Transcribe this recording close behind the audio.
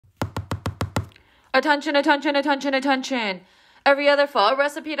Attention, attention, attention, attention. Every other pho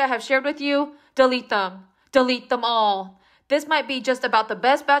recipe that I have shared with you, delete them. Delete them all. This might be just about the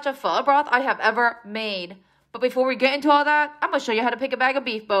best batch of pho broth I have ever made. But before we get into all that, I'm going to show you how to pick a bag of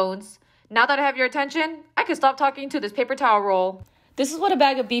beef bones. Now that I have your attention, I can stop talking to this paper towel roll. This is what a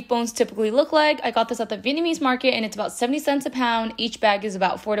bag of beef bones typically look like. I got this at the Vietnamese market and it's about 70 cents a pound. Each bag is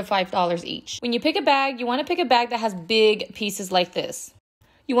about $4 to $5 each. When you pick a bag, you want to pick a bag that has big pieces like this.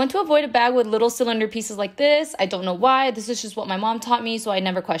 You want to avoid a bag with little cylinder pieces like this. I don't know why. This is just what my mom taught me, so I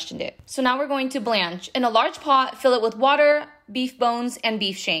never questioned it. So now we're going to blanch. In a large pot, fill it with water, beef bones, and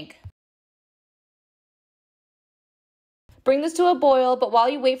beef shank. Bring this to a boil, but while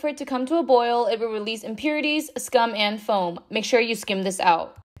you wait for it to come to a boil, it will release impurities, scum, and foam. Make sure you skim this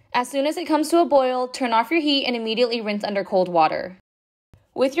out. As soon as it comes to a boil, turn off your heat and immediately rinse under cold water.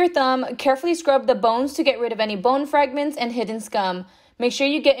 With your thumb, carefully scrub the bones to get rid of any bone fragments and hidden scum. Make sure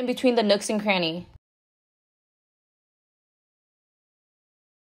you get in between the nooks and cranny.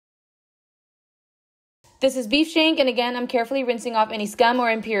 This is beef shank, and again, I'm carefully rinsing off any scum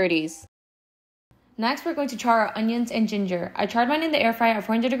or impurities. Next, we're going to char our onions and ginger. I charred mine in the air fryer at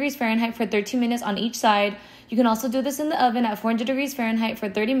 400 degrees Fahrenheit for 13 minutes on each side. You can also do this in the oven at 400 degrees Fahrenheit for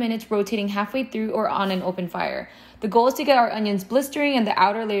 30 minutes, rotating halfway through or on an open fire. The goal is to get our onions blistering and the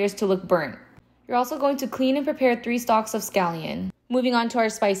outer layers to look burnt. You're also going to clean and prepare 3 stalks of scallion. Moving on to our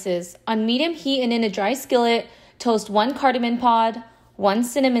spices. On medium heat and in a dry skillet, toast 1 cardamom pod, 1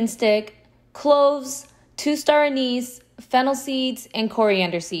 cinnamon stick, cloves, 2 star anise, fennel seeds, and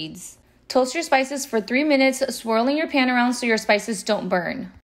coriander seeds. Toast your spices for 3 minutes, swirling your pan around so your spices don't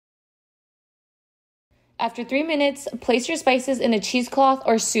burn. After 3 minutes, place your spices in a cheesecloth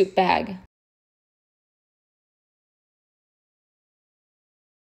or soup bag.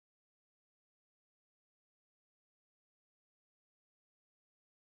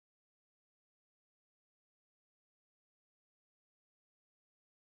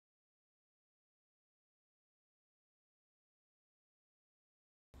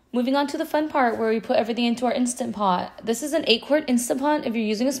 Moving on to the fun part where we put everything into our Instant Pot. This is an 8-quart Instant Pot. If you're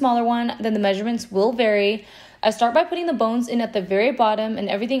using a smaller one, then the measurements will vary. I start by putting the bones in at the very bottom and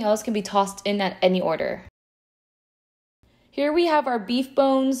everything else can be tossed in at any order. Here we have our beef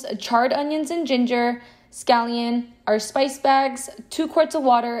bones, charred onions and ginger, scallion, our spice bags, 2 quarts of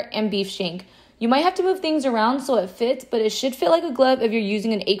water, and beef shank. You might have to move things around so it fits, but it should fit like a glove if you're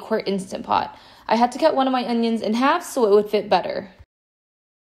using an 8-quart Instant Pot. I had to cut one of my onions in half so it would fit better.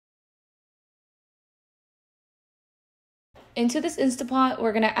 Into this Instant Pot,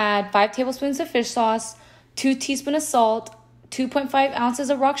 we're going to add 5 tablespoons of fish sauce, 2 teaspoons of salt, 2.5 ounces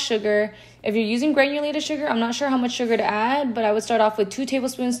of rock sugar. If you're using granulated sugar, I'm not sure how much sugar to add, but I would start off with 2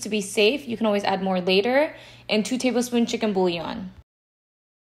 tablespoons to be safe. You can always add more later, and 2 tablespoons chicken bouillon.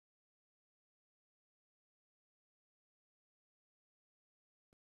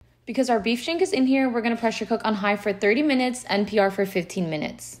 Because our beef shank is in here, we're going to pressure cook on high for 30 minutes, NPR for 15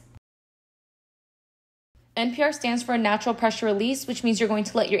 minutes. NPR stands for natural pressure release, which means you're going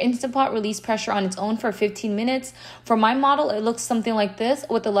to let your Instant Pot release pressure on its own for 15 minutes. For my model, it looks something like this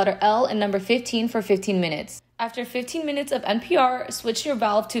with the letter L and number 15 for 15 minutes. After 15 minutes of NPR, switch your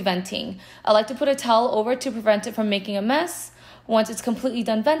valve to venting. I like to put a towel over to prevent it from making a mess. Once it's completely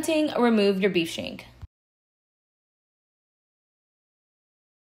done venting, remove your beef shank.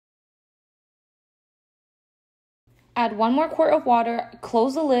 Add 1 more quart of water,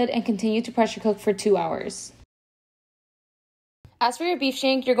 close the lid, and continue to pressure cook for 2 hours. As for your beef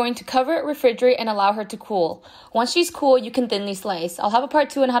shank, you're going to cover it, refrigerate, and allow her to cool. Once she's cool, you can thinly slice. I'll have a part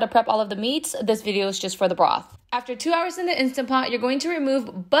 2 on how to prep all of the meats. This video is just for the broth. After 2 hours in the Instant Pot, you're going to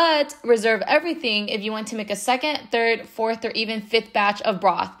remove but reserve everything if you want to make a 2nd, 3rd, 4th, or even 5th batch of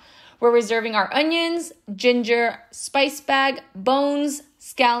broth. We're reserving our onions, ginger, spice bag, bones,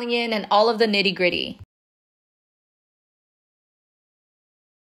 scallion, and all of the nitty-gritty.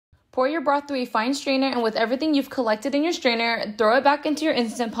 Pour your broth through a fine strainer, and with everything you've collected in your strainer, throw it back into your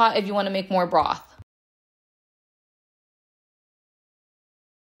Instant Pot if you want to make more broth.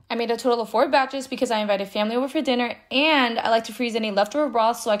 I made a total of 4 batches because I invited family over for dinner, and I like to freeze any leftover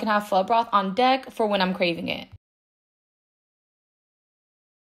broth so I can have pho broth on deck for when I'm craving it.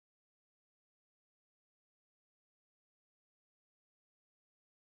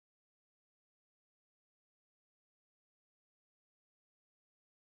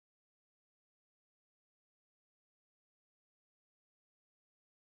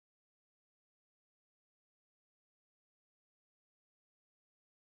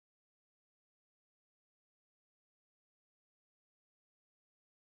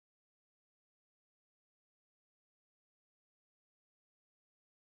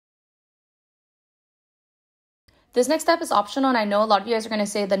 This next step is optional, and I know a lot of you guys are going to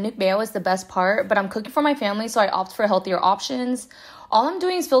say the nuuk bao is the best part, but I'm cooking for my family, so I opt for healthier options. All I'm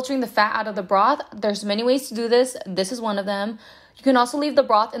doing is filtering the fat out of the broth. There's many ways to do this. This is one of them. You can also leave the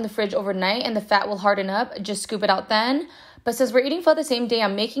broth in the fridge overnight and the fat will harden up. Just scoop it out then. But since we're eating pho the same day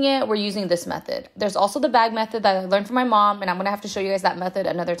I'm making it, we're using this method. There's also the bag method that I learned from my mom, and I'm going to have to show you guys that method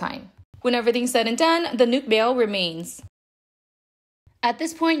another time. When everything's said and done, the nuuk bao remains. At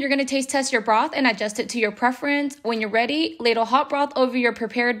this point, you're going to taste test your broth and adjust it to your preference. When you're ready, ladle hot broth over your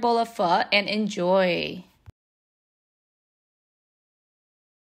prepared bowl of pho and enjoy.